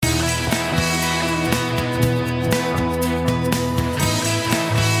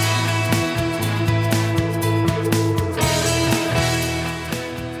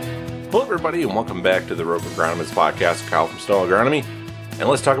everybody, and welcome back to the Rogue Agronomist Podcast. Kyle from Snow Agronomy, and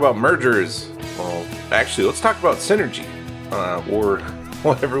let's talk about mergers. Well, actually, let's talk about synergy, or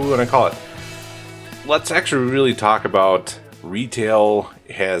whatever we want to call it. Let's actually really talk about retail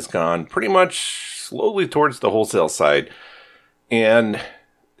has gone pretty much slowly towards the wholesale side, and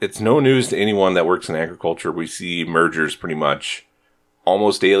it's no news to anyone that works in agriculture. We see mergers pretty much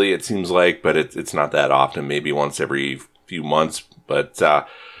almost daily, it seems like, but it's not that often, maybe once every few months. But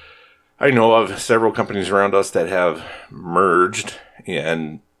I know of several companies around us that have merged,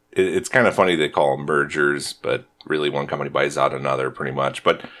 and it's kind of funny they call them mergers, but really one company buys out another pretty much.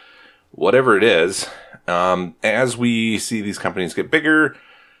 But whatever it is, as we see these companies get bigger,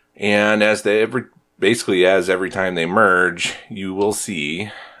 and as every time they merge, you will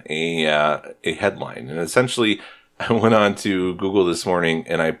see a headline. And essentially, I went on to Google this morning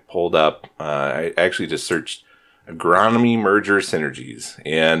and I pulled up, I actually just searched agronomy merger synergies,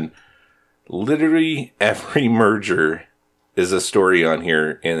 and literally every merger is a story on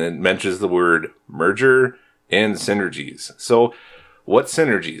here, and it mentions the word merger and synergies. So what's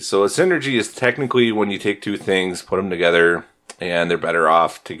synergies? So a synergy is technically when you take two things, put them together, and they're better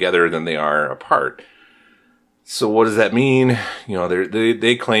off together than they are apart. So what does that mean? You know,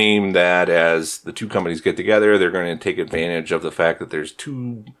 they claim that as the two companies get together, they're going to take advantage of the fact that there's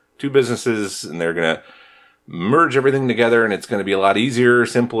two businesses, and they're going to merge everything together, and it's going to be a lot easier,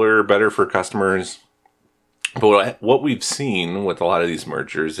 simpler, better for customers. But what we've seen with a lot of these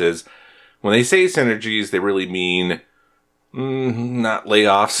mergers is when they say synergies, they really mean not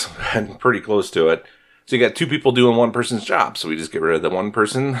layoffs, and pretty close to it. So you got two people doing one person's job. So we just get rid of the one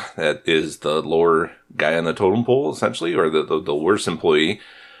person that is the lower guy on the totem pole, essentially, or the worst employee.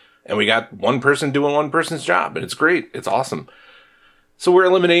 And we got one person doing one person's job, and it's great. It's awesome. So we're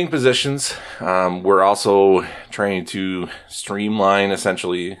eliminating positions. We're also trying to streamline,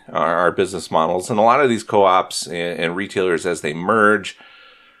 essentially, our business models. And a lot of these co-ops and retailers, as they merge,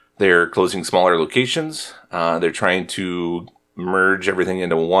 they're closing smaller locations. They're trying to merge everything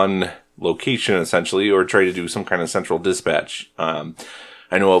into one location, essentially, or try to do some kind of central dispatch. I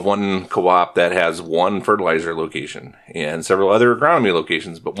know of one co-op that has one fertilizer location and several other agronomy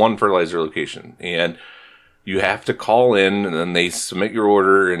locations, but one fertilizer location. And you have to call in, and then they submit your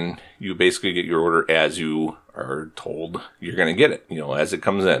order, and you basically get your order as you are told you're going to get it, as it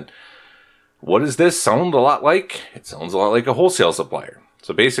comes in. What does this sound a lot like? It sounds a lot like a wholesale supplier.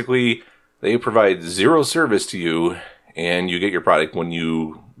 So basically, they provide zero service to you, and you get your product when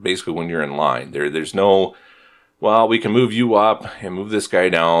you're in line. There's no, well, we can move you up and move this guy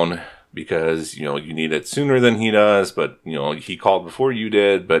down because, you need it sooner than he does, but, he called before you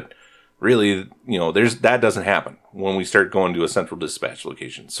did, but really, that doesn't happen when we start going to a central dispatch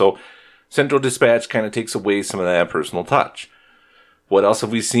location. So central dispatch kind of takes away some of that personal touch. What else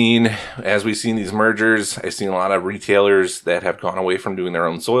have we seen? As we've seen these mergers, I've seen a lot of retailers that have gone away from doing their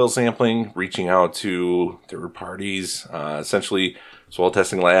own soil sampling, reaching out to third parties, essentially soil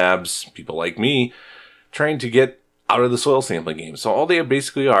testing labs, people like me, trying to get out of the soil sampling game. So all they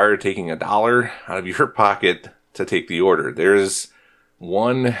basically are taking $1 out of your pocket to take the order. There's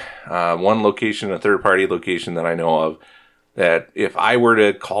one location, a third-party location that I know of, that if I were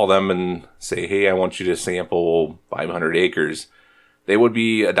to call them and say, hey, I want you to sample 500 acres, they would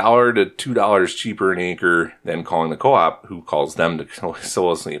be $1 to $2 cheaper an acre than calling the co-op who calls them to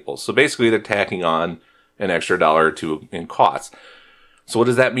soil samples. So basically, they're tacking on an extra $1 or $2 in costs. So what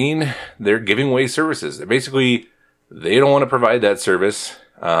does that mean? They're giving away services. They don't want to provide that service.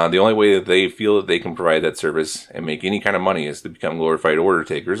 The only way that they feel that they can provide that service and make any kind of money is to become glorified order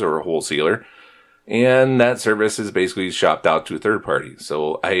takers or a wholesaler. And that service is basically shopped out to a third party.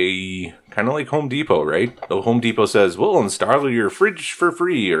 So I kind of like Home Depot, right? The Home Depot says, we'll install your fridge for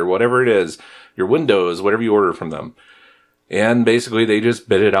free or whatever it is, your windows, whatever you order from them. And basically they just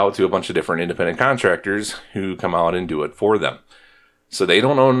bid it out to a bunch of different independent contractors who come out and do it for them. So they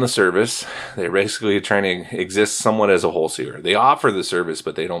don't own the service. They're basically trying to exist somewhat as a wholesaler. They offer the service,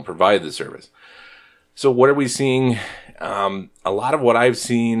 but they don't provide the service. So what are we seeing? A lot of what I've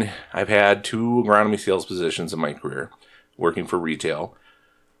seen, I've had 2 agronomy sales positions in my career working for retail.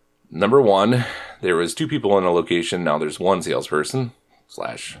 Number one, there was 2 people in a location. Now there's 1 salesperson /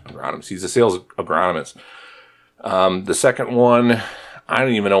 agronomist. He's a sales agronomist. The second one, I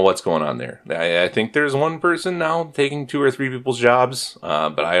don't even know what's going on there. I think there's 1 person now taking 2 or 3 people's jobs,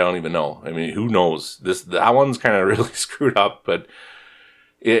 but I don't even know. I mean, who knows? That one's kind of really screwed up, but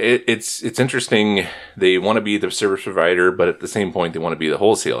it's interesting. They want to be the service provider, but at the same point, they want to be the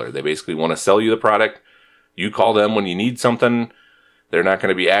wholesaler. They basically want to sell you the product. You call them when you need something. They're not going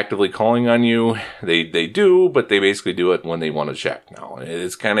to be actively calling on you. They do, but they basically do it when they want to check now.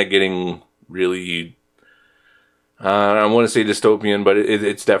 It's kind of getting really, I want to say dystopian, but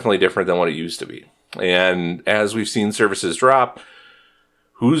it's definitely different than what it used to be. And as we've seen services drop,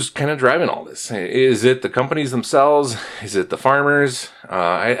 who's kind of driving all this? Is it the companies themselves? Is it the farmers?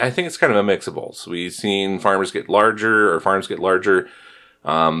 I think it's kind of a mix of both. We've seen farms get larger,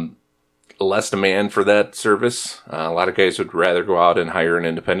 less demand for that service. A lot of guys would rather go out and hire an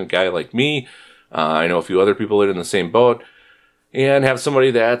independent guy like me. I know a few other people that are in the same boat, and have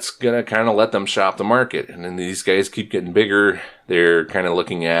somebody that's going to kind of let them shop the market. And then these guys keep getting bigger. They're kind of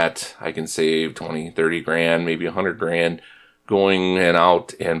looking at, I can save 20, 30 grand, maybe 100 grand going and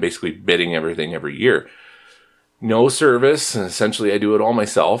out and basically bidding everything every year. No service. Essentially, I do it all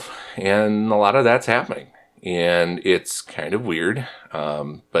myself. And a lot of that's happening. And it's kind of weird.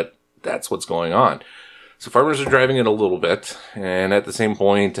 But that's what's going on. So farmers are driving it a little bit. And at the same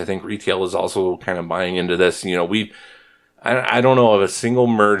point, I think retail is also kind of buying into this. I don't know of a single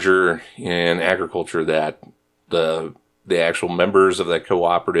merger in agriculture that the actual members of that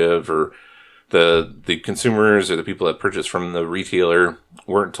cooperative or the consumers or the people that purchase from the retailer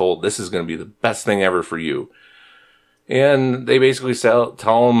weren't told this is going to be the best thing ever for you. And they basically tell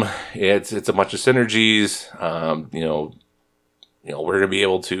them it's a bunch of synergies. We're going to be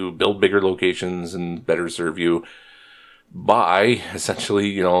able to build bigger locations and better serve you by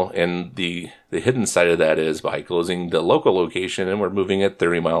essentially, and the hidden side of that is by closing the local location, and we're moving it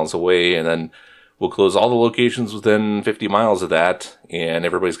 30 miles away, and then we'll close all the locations within 50 miles of that, and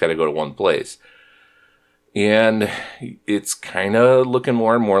everybody's got to go to one place. And it's kind of looking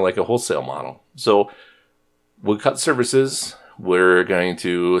more and more like a wholesale model. So we'll cut services. We're going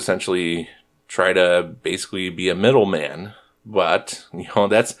to essentially try to basically be a middleman, but I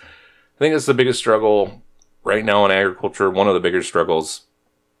think that's the biggest struggle right now in agriculture. One of the bigger struggles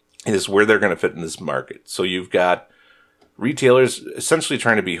is where they're going to fit in this market. So you've got retailers essentially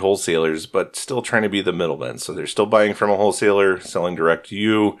trying to be wholesalers, but still trying to be the middlemen. So they're still buying from a wholesaler, selling direct to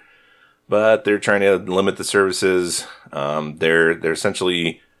you, but they're trying to limit the services. They're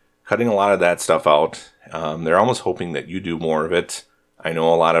essentially cutting a lot of that stuff out. They're almost hoping that you do more of it. I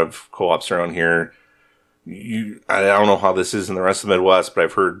know a lot of co-ops around here. I don't know how this is in the rest of the Midwest, but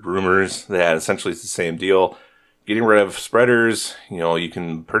I've heard rumors that essentially it's the same deal. Getting rid of spreaders, you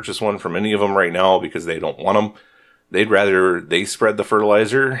can purchase one from any of them right now because they don't want them. They'd rather they spread the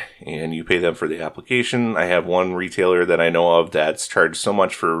fertilizer and you pay them for the application. I have one retailer that I know of that's charged so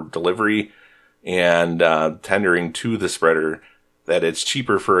much for delivery and tendering to the spreader that it's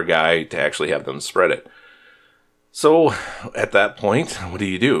cheaper for a guy to actually have them spread it. So at that point, what do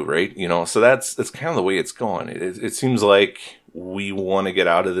you do, right? So that's kind of the way it's going. It seems like we want to get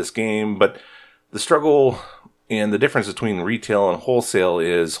out of this game, but the struggle and the difference between retail and wholesale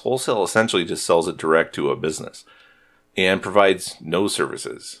is wholesale essentially just sells it direct to a business and provides no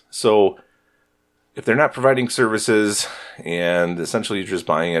services. So if they're not providing services and essentially you're just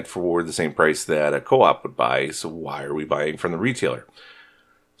buying it for the same price that a co-op would buy, so why are we buying from the retailer?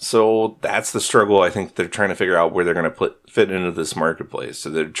 So that's the struggle. I think they're trying to figure out where they're going to fit into this marketplace.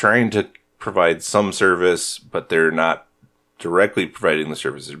 So they're trying to provide some service, but they're not directly providing the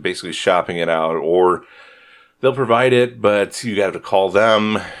service. They're basically shopping it out, or they'll provide it, but you got to call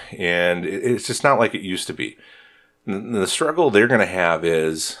them, and it's just not like it used to be. The struggle they're going to have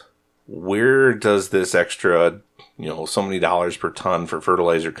is, where does this extra, so many dollars per ton for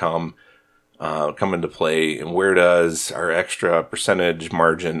fertilizer come into play, and where does our extra percentage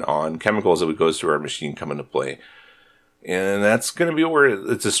margin on chemicals that goes through our machine come into play? And that's going to be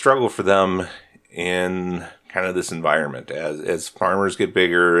where it's a struggle for them in kind of this environment. As farmers get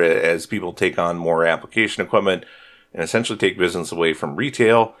bigger, as people take on more application equipment and essentially take business away from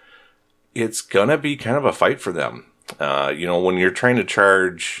retail, it's going to be kind of a fight for them. When you're trying to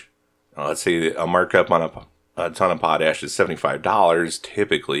charge, let's say a markup on a ton of potash is $75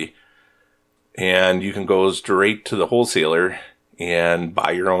 typically, and you can go straight to the wholesaler and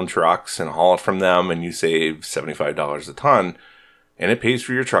buy your own trucks and haul it from them, and you save $75 a ton, and it pays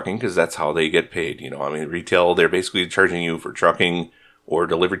for your trucking because that's how they get paid. Retail, they're basically charging you for trucking or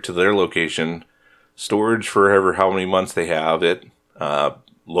delivered to their location, storage for how many months they have it,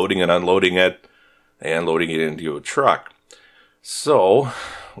 loading and unloading it, and loading it into a truck. So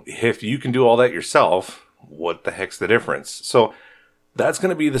if you can do all that yourself, what the heck's the difference? So that's going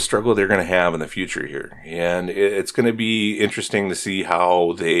to be the struggle they're going to have in the future here. And it's going to be interesting to see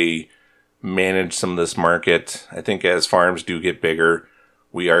how they manage some of this market. I think as farms do get bigger,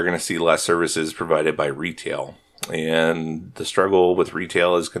 we are going to see less services provided by retail. And the struggle with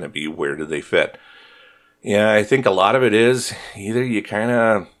retail is going to be, where do they fit? Yeah, I think a lot of it is either you kind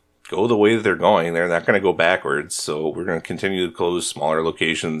of go the way that they're going. They're not going to go backwards. So we're going to continue to close smaller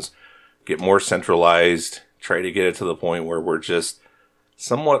locations, get more centralized, try to get it to the point where we're just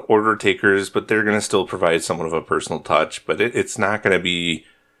somewhat order takers, but they're going to still provide somewhat of a personal touch, but it's not going to be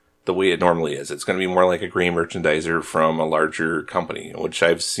the way it normally is. It's going to be more like a grain merchandiser from a larger company, which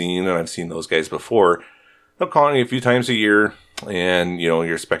I've seen, and I've seen those guys before. They'll call you a few times a year, and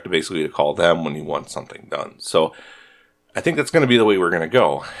you're expected basically to call them when you want something done. So I think that's going to be the way we're going to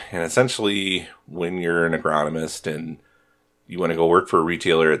go. And essentially, when you're an agronomist and you want to go work for a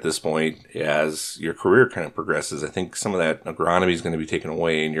retailer at this point, as your career kind of progresses, I think some of that agronomy is going to be taken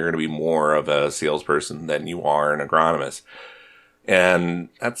away, and you're going to be more of a salesperson than you are an agronomist. And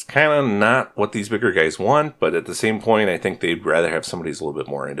that's kind of not what these bigger guys want, but at the same point, I think they'd rather have somebody who's a little bit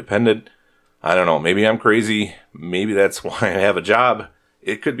more independent. I don't know, maybe I'm crazy. Maybe that's why I have a job.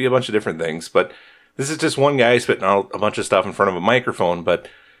 It could be a bunch of different things, but this is just one guy spitting out a bunch of stuff in front of a microphone. But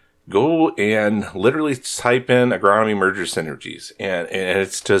go and literally type in agronomy merger synergies, and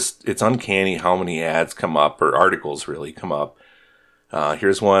it's uncanny how many ads come up, or articles really come up.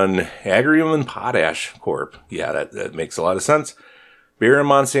 Here's one, Agrium and Potash Corp. Yeah, that makes a lot of sense. Bayer and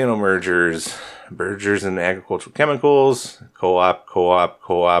Monsanto mergers in agricultural chemicals, co-op.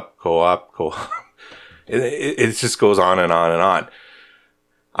 It just goes on and on and on.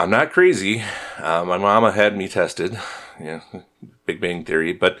 I'm not crazy. My mama had me tested, Big Bang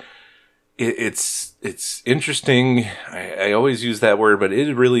Theory, but it's interesting. I always use that word, but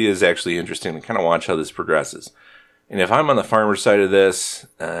it really is actually interesting to kind of watch how this progresses. And if I'm on the farmer side of this,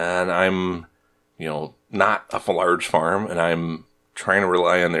 and I'm, not a large farm, and I'm trying to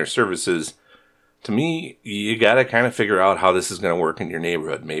rely on their services, to me, you got to kind of figure out how this is going to work in your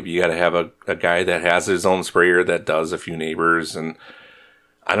neighborhood. Maybe you got to have a guy that has his own sprayer that does a few neighbors, and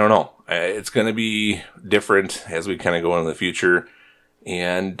I don't know. It's going to be different as we kind of go into the future.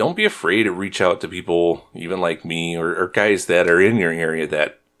 And don't be afraid to reach out to people, even like me, or guys that are in your area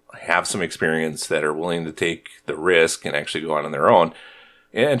that have some experience, that are willing to take the risk and actually go on their own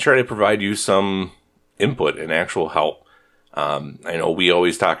and try to provide you some input and actual help. I know we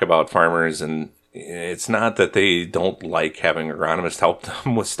always talk about farmers, and it's not that they don't like having agronomists help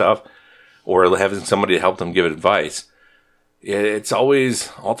them with stuff or having somebody to help them give advice. It's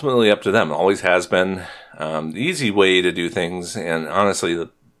always ultimately up to them. It always has been. The easy way to do things, and honestly,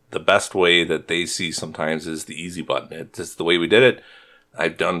 the best way that they see sometimes is the easy button. It's just the way we did it.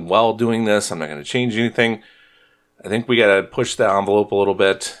 I've done well doing this. I'm not going to change anything. I think we got to push the envelope a little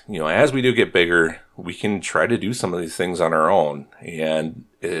bit. As we do get bigger, we can try to do some of these things on our own. And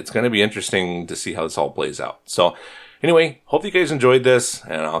it's going to be interesting to see how this all plays out. So anyway, hope you guys enjoyed this,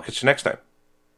 and I'll catch you next time.